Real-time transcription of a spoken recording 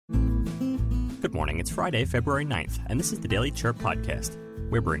Good morning, it's Friday, February 9th, and this is the Daily Chirp Podcast.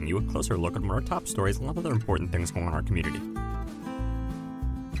 We're bringing you a closer look at one of our top stories and a lot of other important things going on in our community.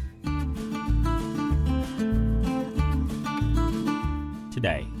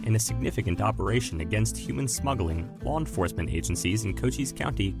 Today, in a significant operation against human smuggling, law enforcement agencies in Cochise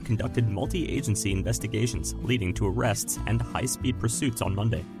County conducted multi-agency investigations leading to arrests and high-speed pursuits on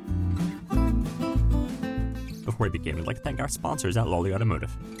Monday. Before we begin, we'd like to thank our sponsors at Lawley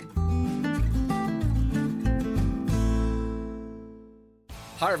Automotive.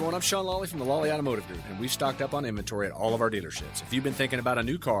 Hi everyone, I'm Sean Lawley from the Lawley Automotive Group, and we've stocked up on inventory at all of our dealerships. If you've been thinking about a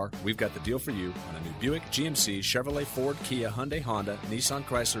new car, we've got the deal for you on a new Buick, GMC, Chevrolet, Ford, Kia, Hyundai, Honda, Nissan,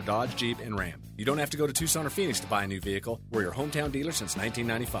 Chrysler, Dodge, Jeep, and Ram. You don't have to go to Tucson or Phoenix to buy a new vehicle. We're your hometown dealer since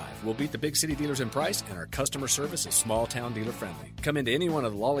 1995. We'll beat the big city dealers in price, and our customer service is small town dealer friendly. Come into any one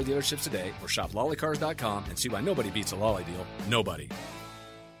of the Lawley dealerships today or shop lawleycars.com and see why nobody beats a Lawley deal. Nobody.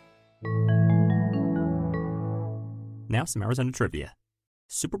 Now some Arizona trivia.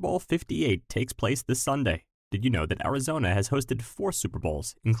 Super Bowl 58 takes place this Sunday. Did you know that Arizona has hosted 4 Super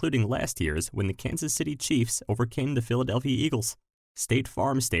Bowls, including last year's when the Kansas City Chiefs overcame the Philadelphia Eagles? State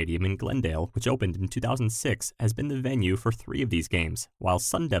Farm Stadium in Glendale, which opened in 2006, has been the venue for 3 of these games, while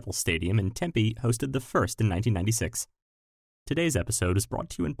Sun Devil Stadium in Tempe hosted the first in 1996. Today's episode is brought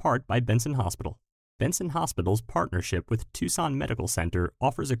to you in part by Benson Hospital. Benson Hospital's partnership with Tucson Medical Center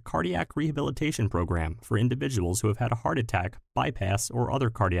offers a cardiac rehabilitation program for individuals who have had a heart attack, bypass, or other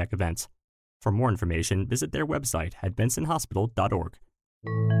cardiac events. For more information, visit their website at bensonhospital.org.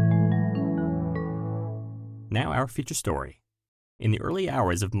 Now our feature story. In the early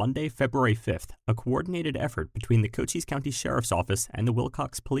hours of Monday, February 5th, a coordinated effort between the Cochise County Sheriff's Office and the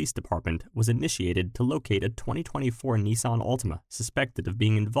Wilcox Police Department was initiated to locate a 2024 Nissan Altima suspected of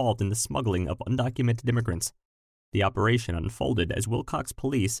being involved in the smuggling of undocumented immigrants. The operation unfolded as Wilcox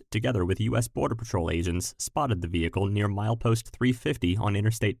Police, together with U.S. Border Patrol agents, spotted the vehicle near milepost 350 on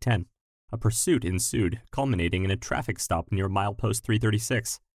Interstate 10. A pursuit ensued, culminating in a traffic stop near milepost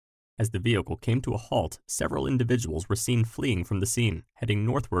 336. As the vehicle came to a halt, several individuals were seen fleeing from the scene, heading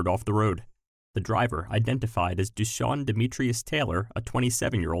northward off the road. The driver, identified as Deshaun Demetrius Taylor, a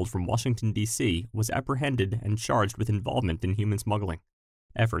 27-year-old from Washington, D.C., was apprehended and charged with involvement in human smuggling.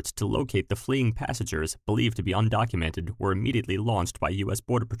 Efforts to locate the fleeing passengers, believed to be undocumented, were immediately launched by U.S.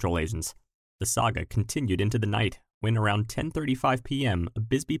 Border Patrol agents. The saga continued into the night, when around 10:35 p.m., a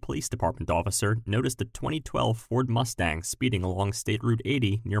Bisbee Police Department officer noticed a 2012 Ford Mustang speeding along State Route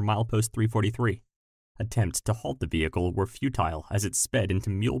 80 near milepost 343. Attempts to halt the vehicle were futile as it sped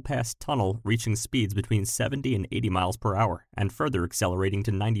into Mule Pass Tunnel, reaching speeds between 70 and 80 miles per hour, and further accelerating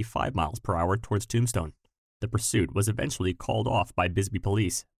to 95 miles per hour towards Tombstone. The pursuit was eventually called off by Bisbee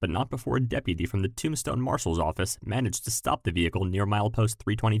Police, but not before a deputy from the Tombstone Marshal's office managed to stop the vehicle near milepost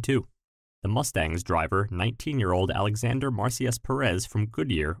 322. The Mustang's driver, 19-year-old Alexander Marcius Perez from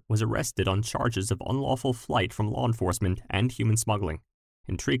Goodyear, was arrested on charges of unlawful flight from law enforcement and human smuggling.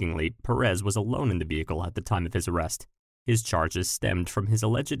 Intriguingly, Perez was alone in the vehicle at the time of his arrest. His charges stemmed from his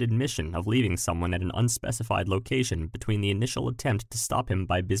alleged admission of leaving someone at an unspecified location between the initial attempt to stop him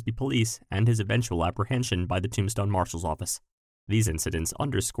by Bisbee Police and his eventual apprehension by the Tombstone Marshal's office. These incidents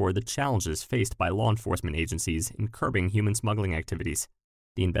underscore the challenges faced by law enforcement agencies in curbing human smuggling activities.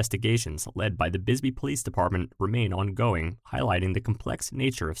 The investigations, led by the Bisbee Police Department, remain ongoing, highlighting the complex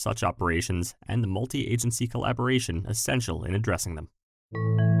nature of such operations and the multi-agency collaboration essential in addressing them.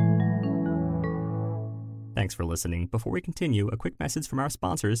 Thanks for listening. Before we continue, a quick message from our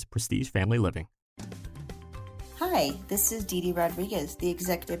sponsors, Prestige Family Living. Hi, this is Dee Dee Rodriguez, the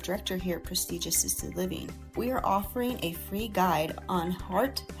Executive Director here at Prestige Assisted Living. We are offering a free guide on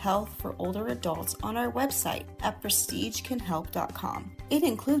heart health for older adults on our website at prestigecanhelp.com. It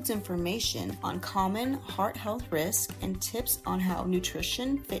includes information on common heart health risks and tips on how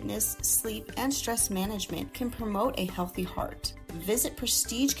nutrition, fitness, sleep, and stress management can promote a healthy heart. Visit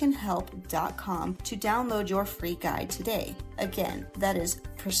prestigecanhelp.com to download your free guide today. Again, that is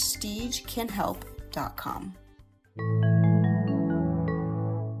prestigecanhelp.com.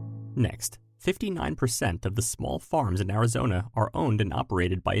 Next, 59% of the small farms in Arizona are owned and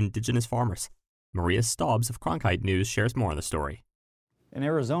operated by indigenous farmers. Maria Staubs of Cronkite News shares more on the story. In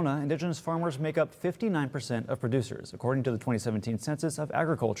Arizona, indigenous farmers make up 59% of producers, according to the 2017 Census of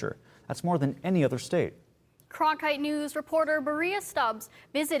Agriculture. That's more than any other state. Cronkite News reporter Maria Stubbs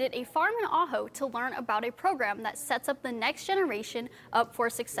visited a farm in Ajo to learn about a program that sets up the next generation up for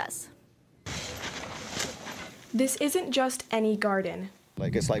success. This isn't just any garden.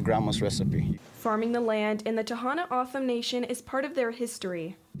 It's like grandma's recipe. Farming the land in the Tohono O'odham Nation is part of their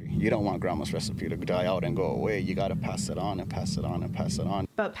history. You don't want grandma's recipe to die out and go away. You got to pass it on and pass it on and pass it on.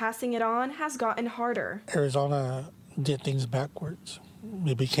 But passing it on has gotten harder. Arizona did things backwards.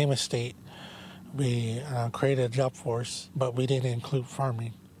 We became a state. We created a job force, but we didn't include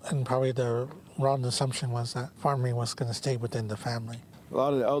farming. And probably the wrong assumption was that farming was going to stay within the family. A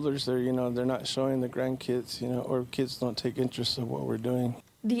lot of the elders, they're not showing the grandkids, or kids don't take interest in what we're doing.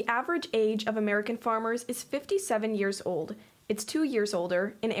 The average age of American farmers is 57 years old. It's 2 years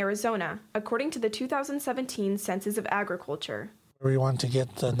older in Arizona, according to the 2017 Census of Agriculture. We want to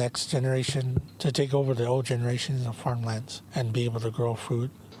get the next generation to take over the old generations of farmlands and be able to grow food.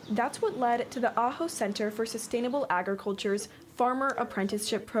 That's what led to the Ajo Center for Sustainable Agriculture's Farmer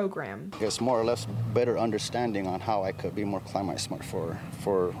Apprenticeship Program. It's more or less better understanding on how I could be more climate smart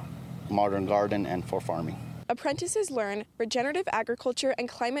for modern garden and for farming. Apprentices learn regenerative agriculture and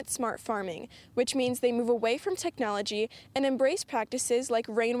climate-smart farming, which means they move away from technology and embrace practices like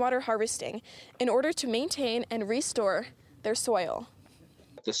rainwater harvesting in order to maintain and restore their soil.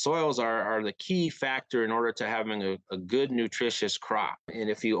 The soils are the key factor in order to having a good, nutritious crop. And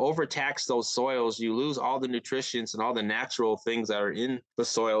if you overtax those soils, you lose all the nutrients and all the natural things that are in the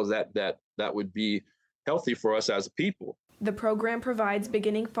soils that would be healthy for us as a people. The program provides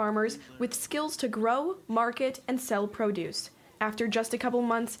beginning farmers with skills to grow, market, and sell produce. After just a couple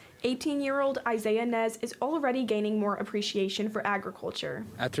months, 18-year-old Isaiah Nez is already gaining more appreciation for agriculture.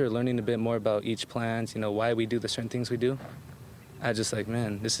 After learning a bit more about each plant, why we do the certain things we do, I just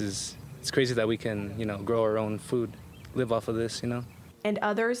it's crazy that we can, grow our own food, live off of this, And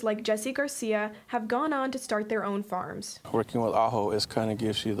others, like Jesse Garcia, have gone on to start their own farms. Working with Ajo kind of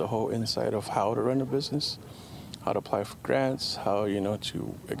gives you the whole insight of how to run a business, how to apply for grants, how,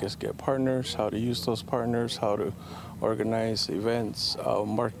 to, get partners, how to use those partners, how to organize events,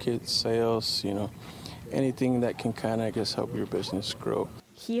 markets, sales, anything that can kind of, help your business grow.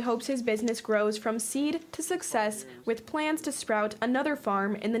 He hopes his business grows from seed to success with plans to sprout another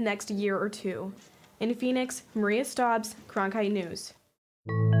farm in the next year or two. In Phoenix, Maria Stobbs, Cronkite News.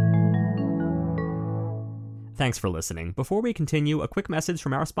 Thanks for listening. Before we continue, a quick message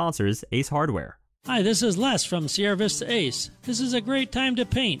from our sponsors, Ace Hardware. Hi, this is Les from Sierra Vista Ace. This is a great time to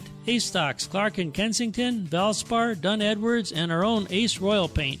paint. Ace stocks Clark & Kensington, Valspar, Dunn Edwards, and our own Ace Royal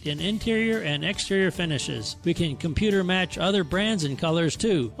paint in interior and exterior finishes. We can computer match other brands and colors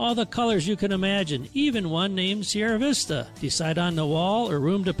too. All the colors you can imagine, even one named Sierra Vista. Decide on the wall or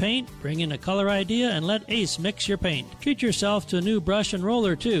room to paint? Bring in a color idea and let Ace mix your paint. Treat yourself to a new brush and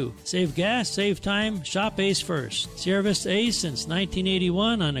roller too. Save gas, save time, shop Ace first. Sierra Vista Ace since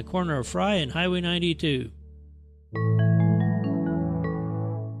 1981 on the corner of Fry and Highway 92.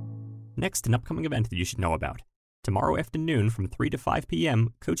 Next, an upcoming event that you should know about. Tomorrow afternoon from 3 to 5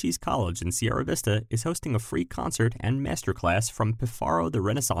 p.m., Cochise College in Sierra Vista is hosting a free concert and masterclass from Pifaro the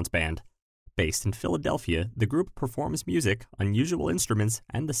Renaissance Band. Based in Philadelphia, the group performs music, unusual instruments,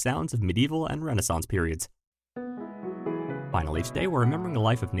 and the sounds of medieval and Renaissance periods. Finally, today we're remembering the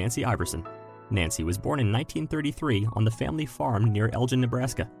life of Nancy Iverson. Nancy was born in 1933 on the family farm near Elgin,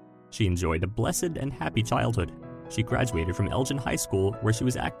 Nebraska. She enjoyed a blessed and happy childhood. She graduated from Elgin High School, where she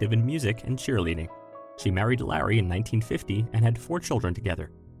was active in music and cheerleading. She married Larry in 1950 and had 4 children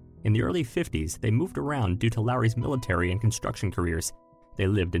together. In the early 50s, they moved around due to Larry's military and construction careers. They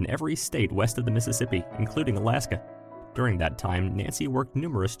lived in every state west of the Mississippi, including Alaska. During that time, Nancy worked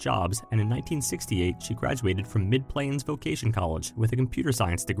numerous jobs, and in 1968, she graduated from Mid-Plains Vocation College with a computer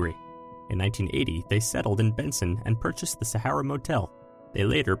science degree. In 1980, they settled in Benson and purchased the Sahara Motel. They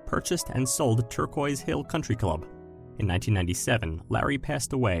later purchased and sold Turquoise Hill Country Club. In 1997, Larry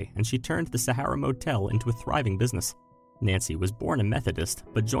passed away, and she turned the Sahara Motel into a thriving business. Nancy was born a Methodist,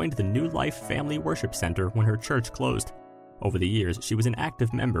 but joined the New Life Family Worship Center when her church closed. Over the years, she was an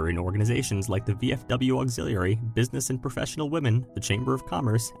active member in organizations like the VFW Auxiliary, Business and Professional Women, the Chamber of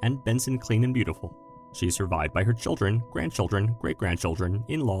Commerce, and Benson Clean and Beautiful. She is survived by her children, grandchildren, great-grandchildren,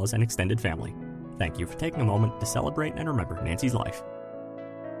 in-laws, and extended family. Thank you for taking a moment to celebrate and remember Nancy's life.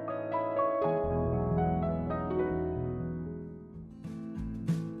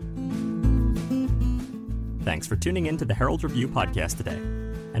 Thanks for tuning in to the Herald Review podcast today.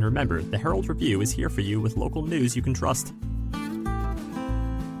 And remember, the Herald Review is here for you with local news you can trust.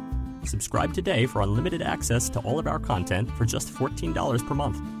 Subscribe today for unlimited access to all of our content for just $14 per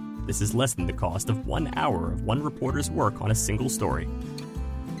month. This is less than the cost of 1 hour of one reporter's work on a single story.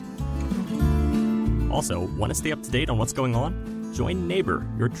 Also, want to stay up to date on what's going on? Join Neighbor,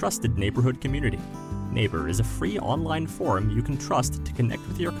 your trusted neighborhood community. Neighbor is a free online forum you can trust to connect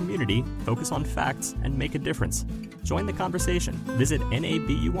with your community, focus on facts, and make a difference. Join the conversation. Visit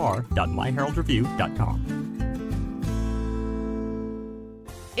nabur.myheraldreview.com.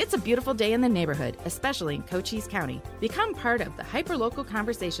 It's a beautiful day in the neighborhood, especially in Cochise County. Become part of the hyperlocal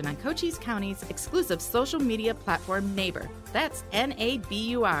conversation on Cochise County's exclusive social media platform, Neighbor. That's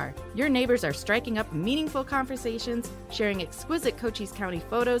Nabur. Your neighbors are striking up meaningful conversations, sharing exquisite Cochise County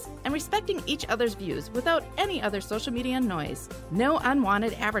photos, and respecting each other's views without any other social media noise. No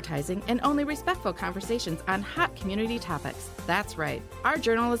unwanted advertising and only respectful conversations on hot community topics. That's right. Our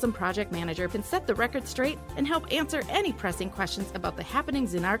journalism project manager can set the record straight and help answer any pressing questions about the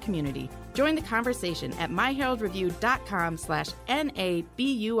happenings in our community. Join the conversation at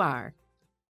myheraldreview.com/NABUR.